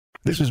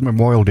This is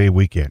Memorial Day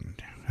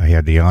weekend. I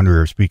had the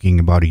honor of speaking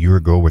about a year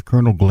ago with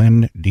Colonel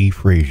Glenn D.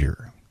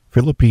 Frazier,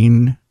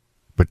 Philippine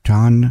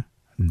Bataan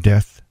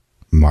Death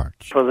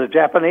March. For the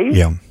Japanese?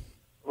 Yeah.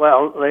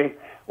 Well, it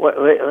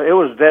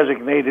was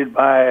designated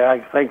by, I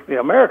think, the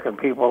American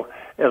people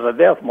as a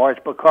death march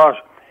because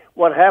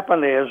what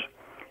happened is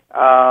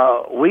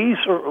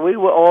we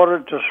were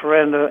ordered to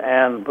surrender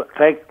and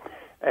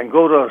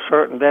go to a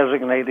certain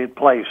designated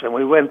place, and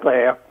we went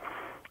there.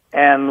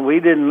 And we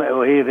didn't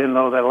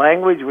know the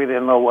language, we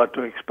didn't know what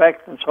to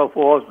expect, and so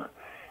forth.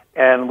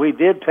 And we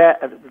did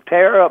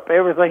tear up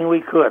everything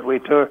we could. We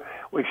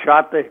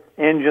shot the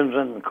engines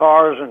and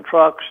cars and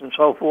trucks and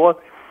so forth.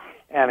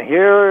 And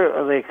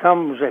here they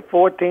comes the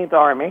 14th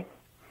Army,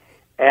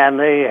 and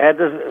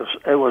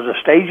it was a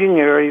staging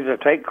area to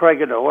take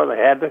Corregidor. They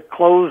had to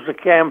close the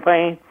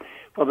campaign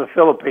for the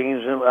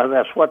Philippines, and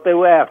that's what they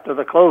were after,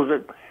 to close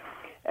it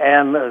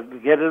and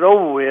get it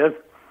over with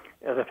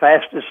as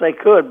fast as they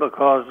could,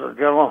 because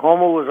General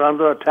Homer was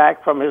under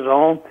attack from his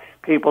own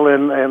people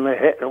in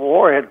the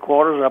war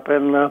headquarters up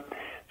in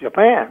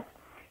Japan.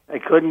 They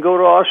couldn't go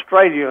to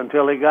Australia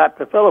until they got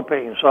the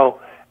Philippines, so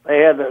they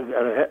had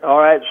to, all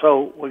right,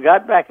 so we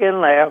got back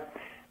in there,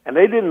 and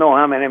they didn't know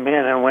how many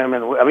men and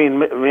women,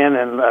 men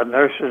and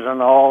nurses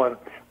and all, and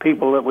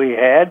people that we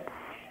had.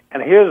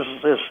 And here's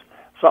this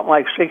something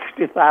like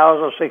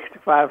 60,000,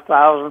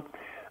 65,000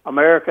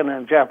 American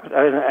and Japanese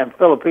and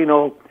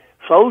Filipino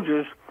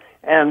soldiers,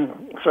 and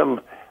some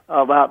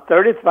about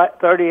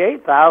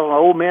 38,000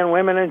 old men,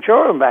 women, and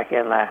children back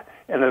in there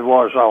in the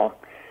war zone.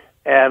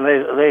 And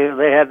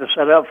they had to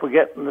set up for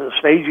getting the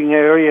staging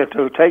area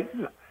to take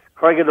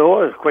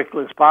Corregidor as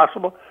quickly as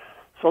possible.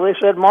 So they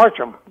said, march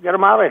them, get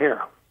them out of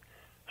here.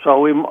 So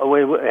we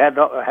had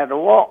to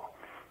walk.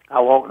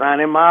 I walked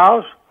 90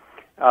 miles,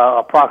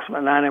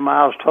 approximately 90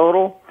 miles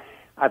total.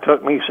 It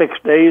took me 6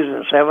 days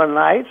and 7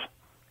 nights.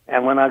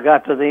 And when I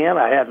got to the end,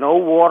 I had no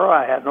water,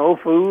 I had no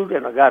food,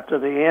 and I got to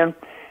the end,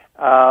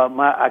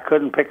 I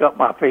couldn't pick up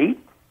my feet,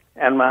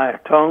 and my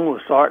tongue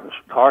was starting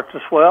to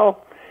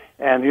swell.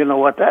 And you know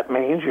what that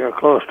means. You're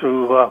close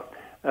to,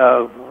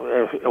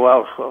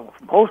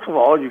 most of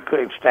all, you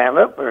couldn't stand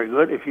up very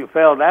good. If you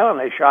fell down,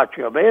 they shot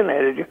you or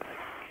bayoneted you.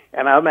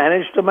 And I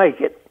managed to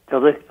make it to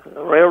the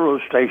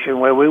railroad station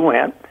where we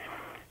went,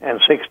 and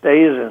 6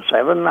 days and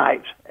 7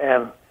 nights.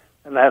 And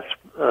that's,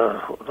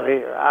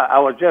 I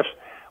was just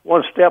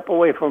one step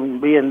away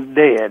from being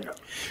dead.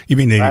 You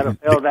mean if I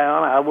fell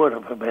down, I would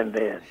have been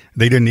dead.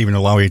 They didn't even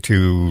allow you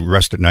to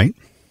rest at night?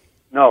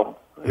 No.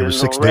 It was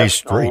 6 days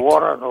straight. No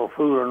water, no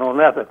food, or no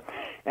nothing.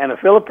 And the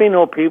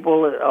Filipino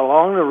people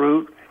along the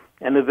route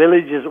and the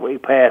villages that we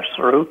passed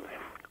through,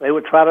 they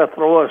would try to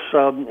throw us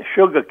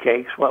sugar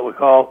cakes, what we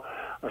call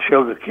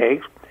sugar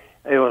cakes.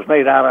 It was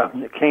made out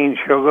of cane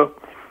sugar.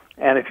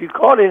 And if you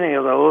caught any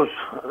of those,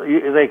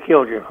 they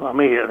killed you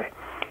immediately.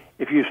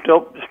 If you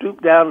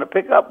stooped down to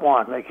pick up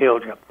one, they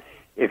killed you.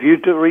 If you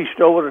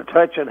reached over to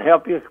touch and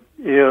help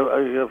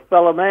your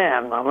fellow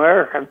man,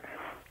 American,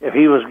 if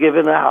he was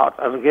given out,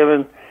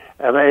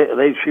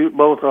 they'd shoot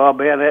both or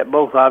bayonet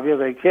both of you.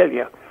 They'd kill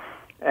you,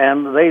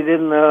 and they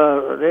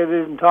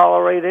didn't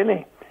tolerate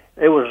any.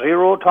 It was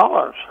zero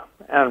tolerance,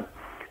 and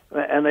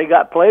they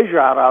got pleasure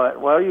out of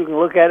it. Well, you can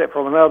look at it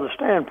from another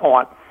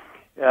standpoint.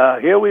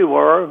 Here we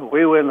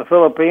were in the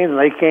Philippines, and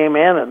they came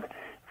in and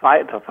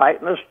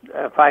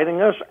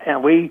fighting us,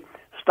 and we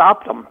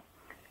stopped them.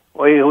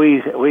 We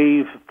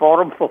fought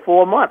them for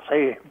 4 months.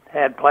 They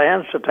had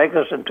plans to take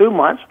us in 2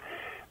 months,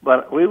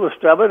 but we were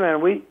stubborn,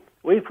 and we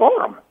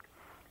fought them.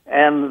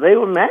 And they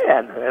were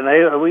mad,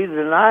 and we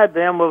denied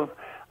them of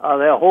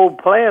their whole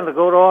plan to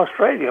go to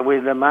Australia. We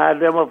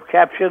denied them of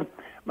capturing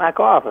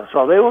MacArthur,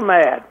 so they were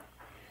mad.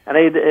 And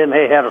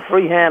they had a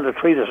free hand to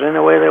treat us any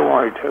way they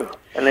wanted to,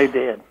 and they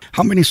did.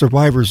 How many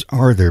survivors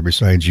are there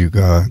besides you,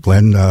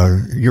 Glenn?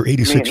 You're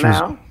 86 years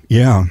old.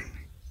 Yeah.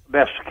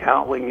 Best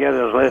count we can get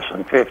is less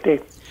than 50.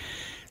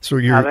 So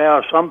now, there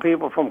are some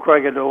people from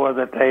Corregidor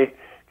that they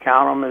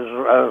count them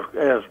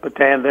as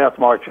Bataan death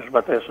marches,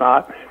 but that's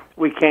not.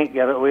 We can't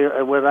get it.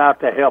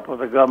 Without the help of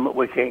the government,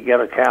 we can't get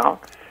a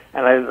count.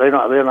 And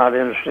they're not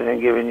interested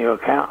in giving you a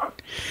count.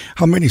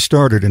 How many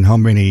started and how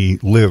many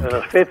lived?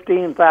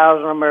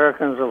 15,000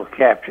 Americans were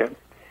captured.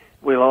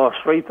 We lost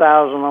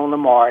 3,000 on the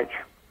march.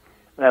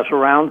 That's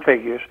round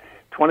figures.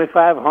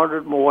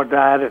 2,500 more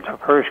died at the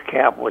first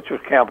camp, which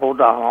was Camp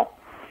O'Donnell.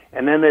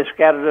 And then they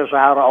scattered us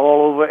out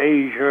all over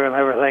Asia and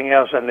everything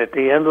else. And at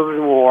the end of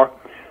the war,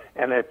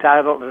 and the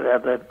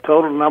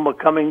total number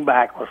coming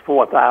back was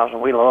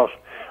 4,000. We lost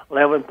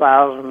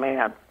 11,000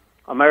 men,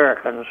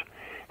 Americans.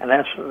 And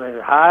that's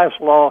the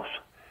highest loss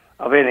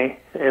of any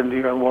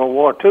during World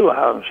War II,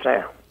 I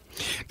understand.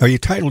 Now, you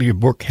titled your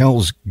book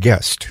Hell's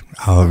Guest.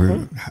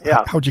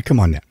 Yeah. How'd you come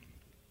on that?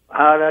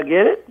 How did I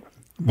get it?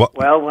 What?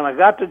 Well, when we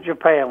got to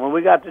Japan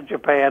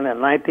in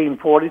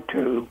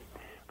 1942,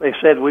 they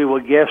said we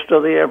were guests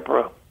of the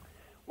Emperor.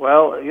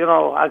 Well,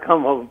 I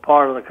come from a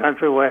part of the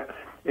country where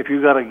if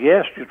you got a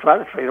guest, you try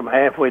to treat them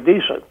halfway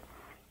decent.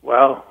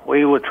 Well,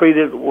 we were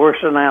treated worse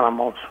than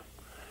animals.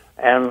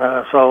 and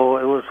so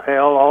it was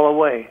hell all the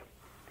way.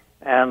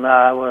 And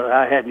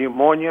I had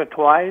pneumonia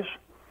twice.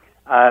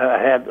 I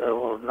had it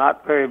was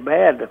not very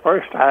bad the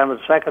first time, the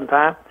second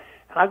time,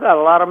 and I got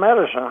a lot of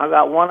medicine. I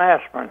got one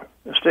aspirin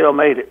and still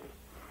made it.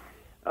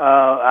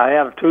 I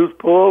had a tooth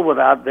pulled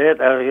without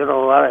that.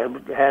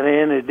 I had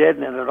any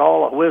deadening at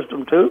all, a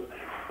wisdom tooth,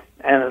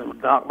 and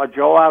it knocked my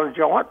jaw out of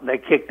joint. And they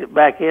kicked it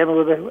back in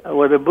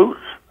with the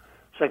boots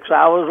 6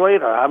 hours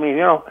later. I mean,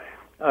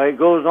 it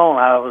goes on.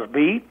 I was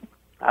beat.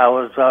 I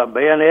was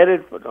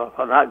bayoneted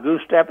for not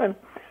goose stepping.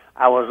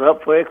 I was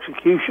up for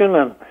execution,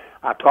 and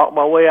I talked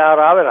my way out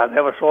of it. I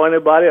never saw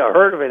anybody or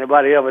heard of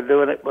anybody ever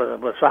doing it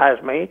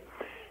besides me.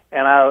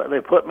 And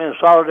they put me in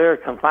solitary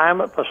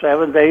confinement for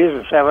 7 days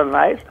and 7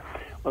 nights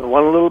with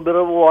one little bit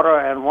of water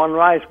and one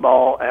rice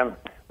ball, and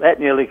that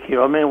nearly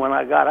killed me. When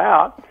I got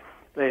out,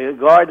 the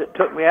guard that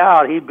took me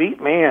out, he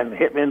beat me and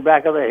hit me in the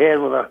back of the head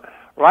with a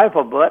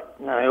rifle butt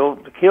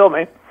to kill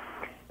me,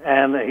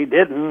 and he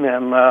didn't.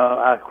 And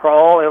I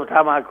crawled. Every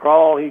time I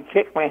crawled, he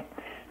kicked me.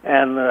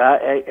 And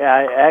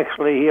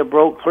he had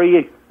broke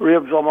 3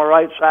 ribs on my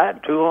right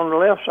side, 2 on the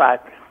left side.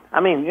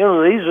 I mean, these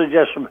are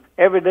just some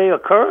everyday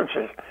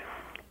occurrences.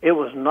 It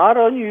was not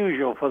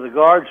unusual for the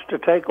guards to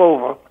take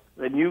over.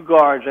 The new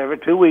guards, every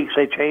 2 weeks,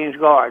 they changed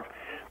guards.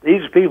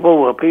 These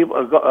people were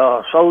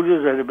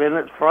soldiers that had been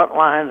at the front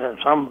lines in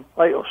some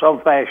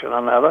fashion or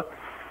another,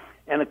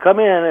 and to come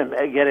in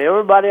and get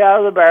everybody out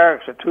of the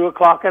barracks at 2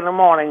 o'clock in the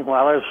morning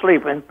while they're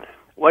sleeping,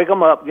 wake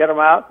them up, get them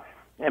out,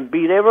 and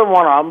beat every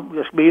one of them,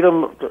 just beat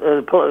them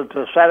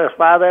to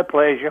satisfy their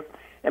pleasure,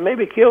 and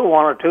maybe kill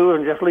 1 or 2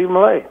 and just leave them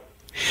lay.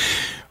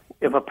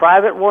 If a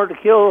private wanted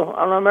to kill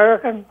an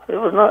American, it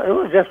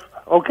was just,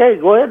 okay,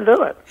 go ahead and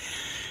do it.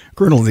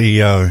 Colonel,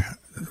 a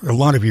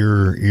lot of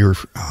your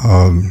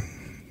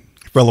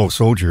fellow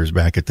soldiers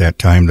back at that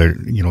time,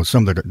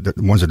 some that the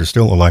ones that are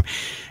still alive,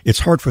 it's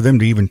hard for them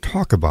to even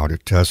talk about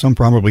it. Some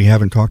probably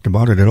haven't talked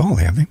about it at all,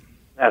 have they?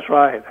 That's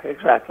right,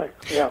 exactly,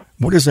 yeah.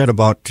 What is that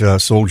about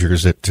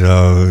soldiers that,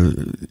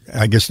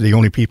 I guess the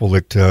only people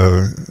that,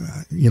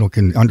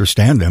 can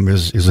understand them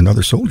is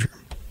another soldier?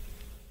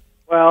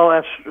 Well,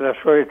 that's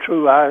very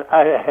true. I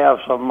have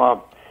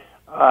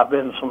I've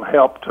been some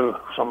help to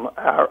some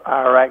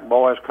Iraq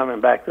boys coming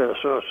back that are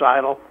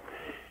suicidal.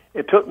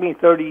 It took me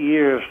 30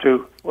 years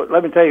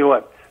let me tell you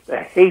what, the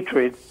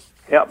hatred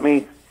helped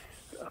me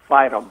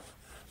fight them.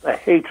 The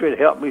hatred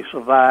helped me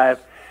survive,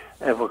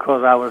 and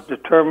because I was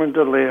determined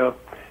to live,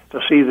 to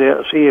see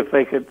if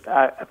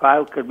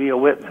I could be a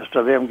witness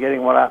to them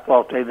getting what I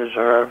thought they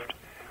deserved.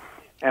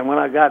 And when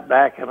I got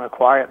back in a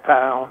quiet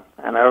town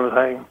and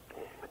everything,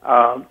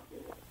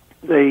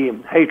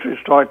 the hatred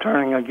started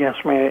turning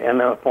against me in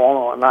the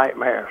form of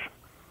nightmares.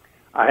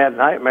 I had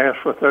nightmares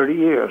for 30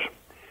 years.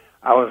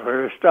 I was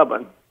very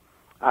stubborn.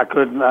 I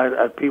couldn't.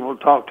 People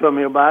talked to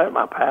me about it.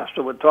 My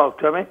pastor would talk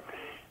to me,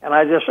 and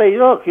I just say,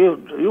 "Look,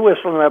 you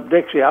whistling up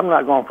Dixie. I'm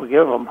not going to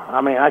forgive them.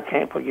 I mean, I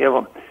can't forgive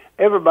them.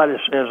 Everybody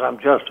says I'm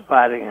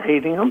justified in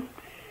hating them,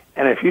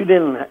 and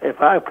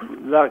if I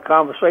got a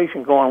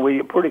conversation going with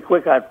you pretty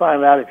quick, I'd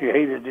find out if you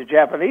hated the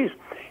Japanese.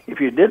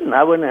 If you didn't,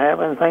 I wouldn't have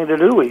anything to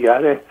do with you.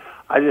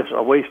 I just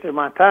wasted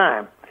my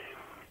time."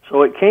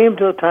 So it came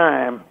to a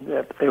time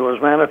that it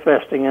was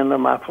manifesting into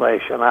my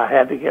flesh, and I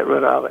had to get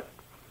rid of it.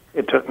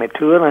 It took me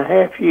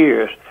 2.5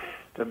 years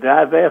to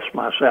divest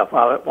myself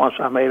of it once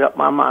I made up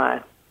my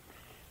mind.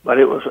 But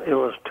it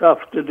was tough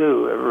to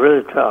do. It was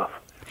really tough.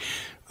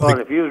 But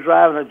if you was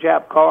driving a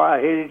Jap car,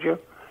 I hated you,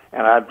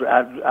 and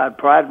I'd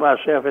pride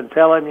myself in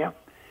telling you.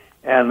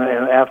 And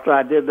after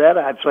I did that,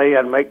 I'd say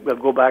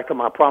I'd go back to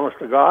my promise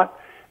to God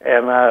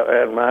and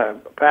my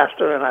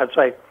pastor, and I'd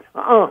say,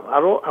 I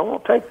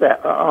won't take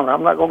that.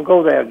 I'm not going to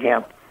go there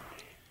again.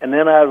 And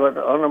then I would,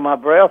 under my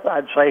breath,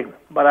 I'd say,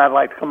 but I'd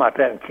like to come out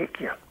there and kick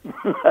you.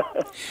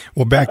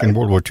 Well, back in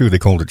World War II, they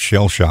called it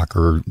shell shock,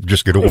 or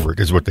just get over it,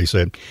 is what they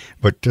said.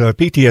 But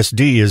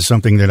PTSD is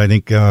something that I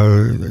think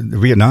the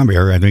Vietnam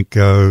era,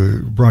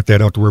 brought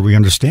that out to where we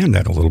understand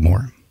that a little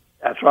more.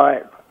 That's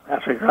right.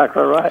 That's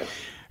exactly right.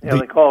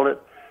 They called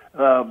it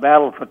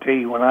battle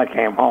fatigue when I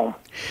came home.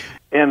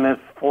 In the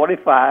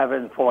 45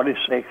 and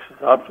 46,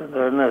 up in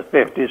the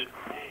 50s,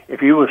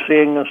 if you were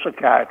seeing a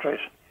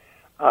psychiatrist,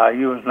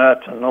 you was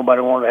nuts, and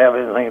nobody wanted to have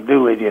anything to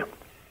do with you.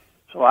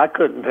 So I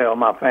couldn't tell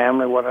my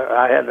family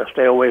I had to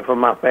stay away from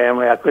my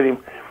family. I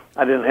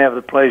didn't have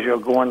the pleasure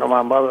of going to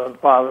my mother and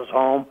father's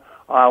home,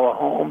 or our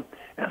home,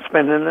 and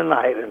spending the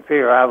night in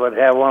fear I would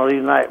have one of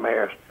these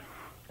nightmares,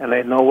 and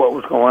they'd know what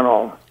was going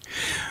on.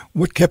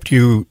 What kept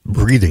you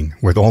breathing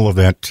with all of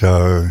that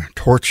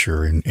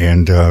torture, and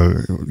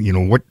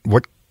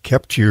what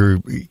kept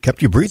you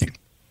breathing?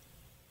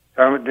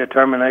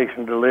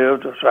 Determination to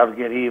live, to try to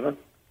get even.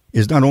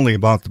 Is not only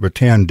about the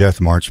Bataan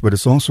Death March, but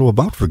it's also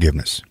about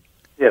forgiveness.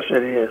 Yes,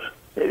 it is.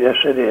 Yes,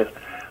 it is.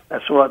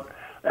 That's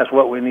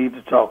what we need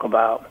to talk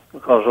about,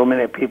 because so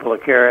many people are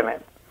carrying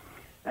it,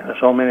 and there's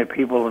so many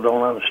people who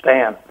don't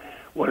understand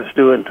what it's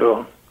doing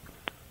to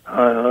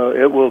them.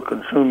 It will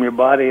consume your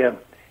body, and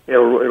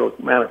it'll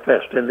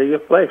manifest into your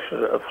flesh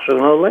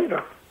sooner or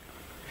later.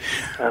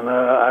 And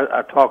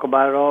I talk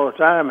about it all the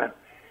time, and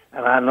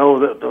I know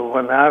that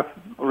when I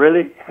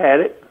really had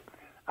it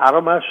out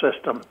of my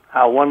system,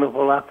 how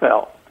wonderful I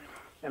felt.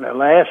 And the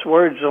last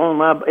words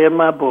in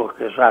my book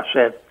is I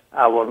said,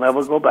 I will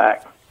never go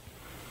back.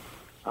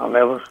 I'll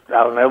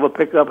never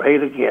pick up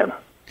hate again.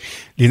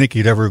 Do you think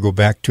you'd ever go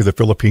back to the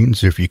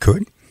Philippines if you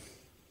could?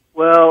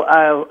 Well,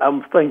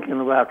 I'm thinking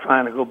about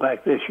trying to go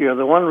back this year.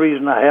 The one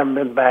reason I haven't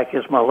been back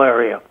is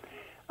malaria.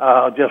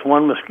 Just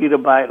one mosquito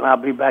bite, and I'll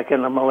be back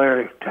in the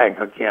malaria tank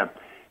again.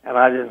 And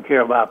I didn't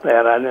care about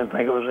that. I didn't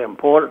think it was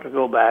important to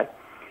go back.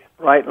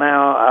 Right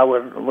now, I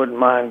wouldn't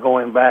mind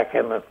going back.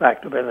 And the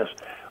fact of it is,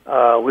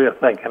 we're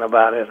thinking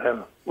about it,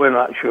 and we're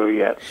not sure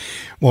yet.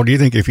 Well, do you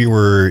think if you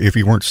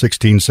weren't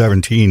 16,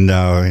 17,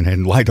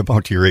 and lied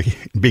about your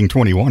being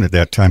 21 at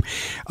that time,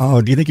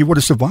 do you think you would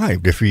have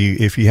survived if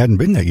you hadn't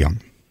been that young?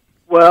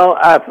 Well,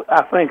 I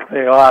think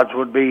the odds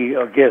would be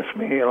against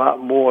me a lot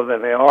more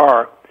than they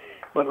are.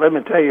 But let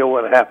me tell you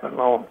what happened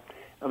on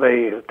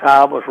the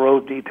Towers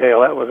Road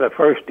detail. That was the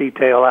first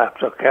detail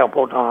after Camp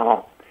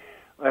O'Donnell.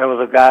 There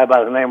was a guy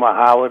by the name of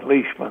Howard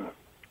Leishman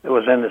that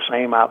was in the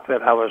same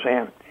outfit I was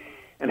in.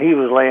 And he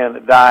was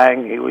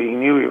dying. He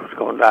knew he was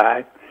going to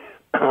die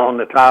on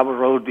the Towers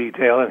Road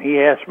detail. And he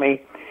asked the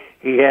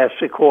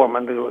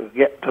corpsman to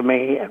get to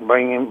me and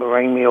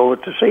bring me over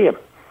to see him.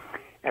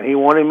 And he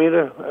wanted me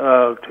to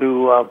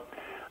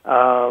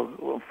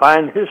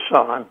find his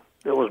son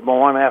that was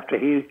born after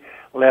he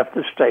left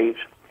the States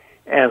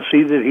and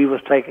see that he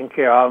was taken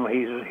care of.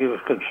 He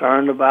was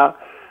concerned about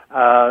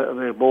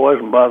the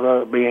boy's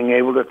mother being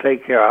able to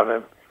take care of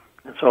him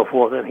and so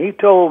forth. And he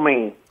told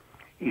me,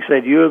 he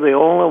said, you're the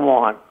only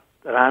one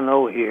that I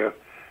know here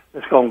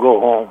that's going to go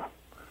home.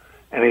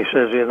 And he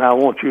says, and I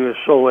want you, it's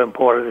so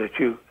important that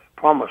you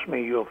promise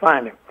me you'll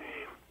find him.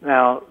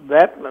 Now,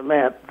 that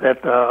meant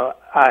that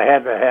I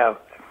had to have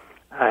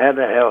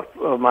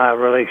my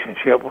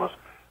relationship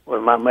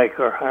with my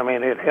Maker. I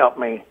mean, it helped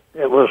me.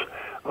 It was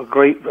a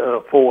great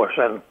force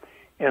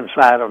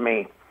inside of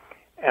me.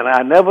 And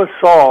I never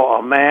saw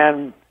a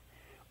man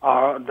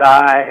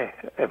die,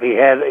 if he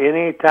had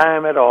any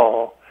time at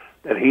all,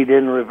 that he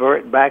didn't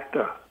revert back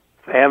to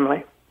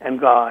family and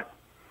God.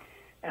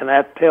 And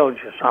that tells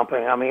you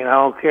something. I mean, I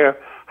don't care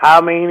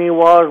how mean he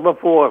was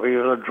before, if he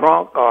was a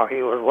drunk or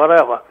he was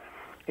whatever.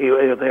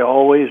 They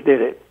always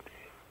did it.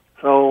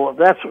 So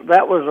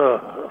that was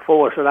a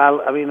force that I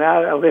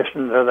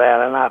listened to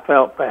that and I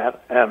felt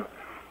that, and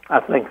I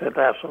think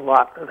that's a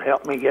lot that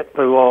helped me get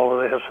through all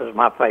of this is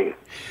my faith.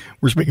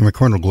 We're speaking with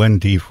Colonel Glenn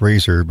D.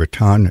 Fraser,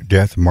 Bataan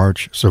Death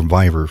March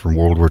survivor from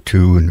World War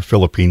II in the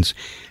Philippines.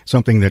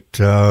 Something that,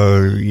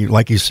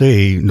 like you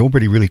say,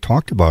 nobody really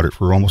talked about it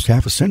for almost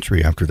half a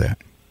century after that.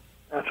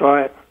 That's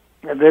right.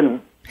 It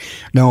didn't.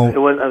 No.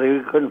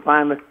 You couldn't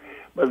find it,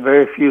 but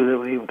very few that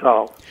would even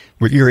talk.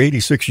 With your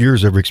 86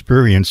 years of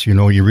experience,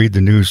 you read the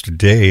news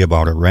today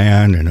about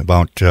Iran and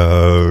about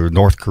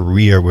North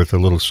Korea with a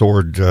little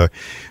sword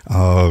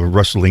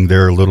rustling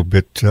there a little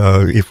bit.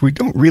 If we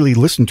don't really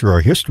listen to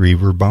our history,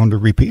 we're bound to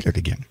repeat it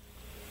again.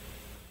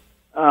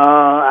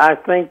 I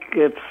think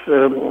it's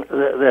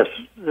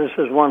this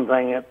is one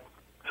thing that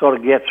sort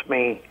of gets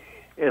me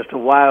as to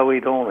why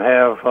we don't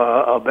have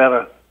a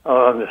better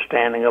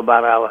understanding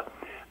about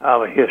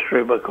our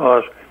history,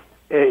 because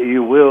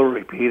you will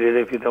repeat it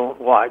if you don't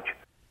watch.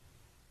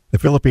 The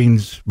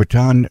Philippines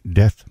Bataan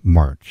Death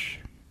March.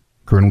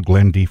 Colonel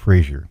Glenn D.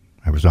 Fraser.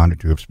 I was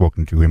honored to have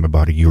spoken to him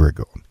about a year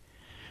ago.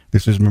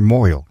 This is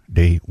Memorial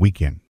Day weekend.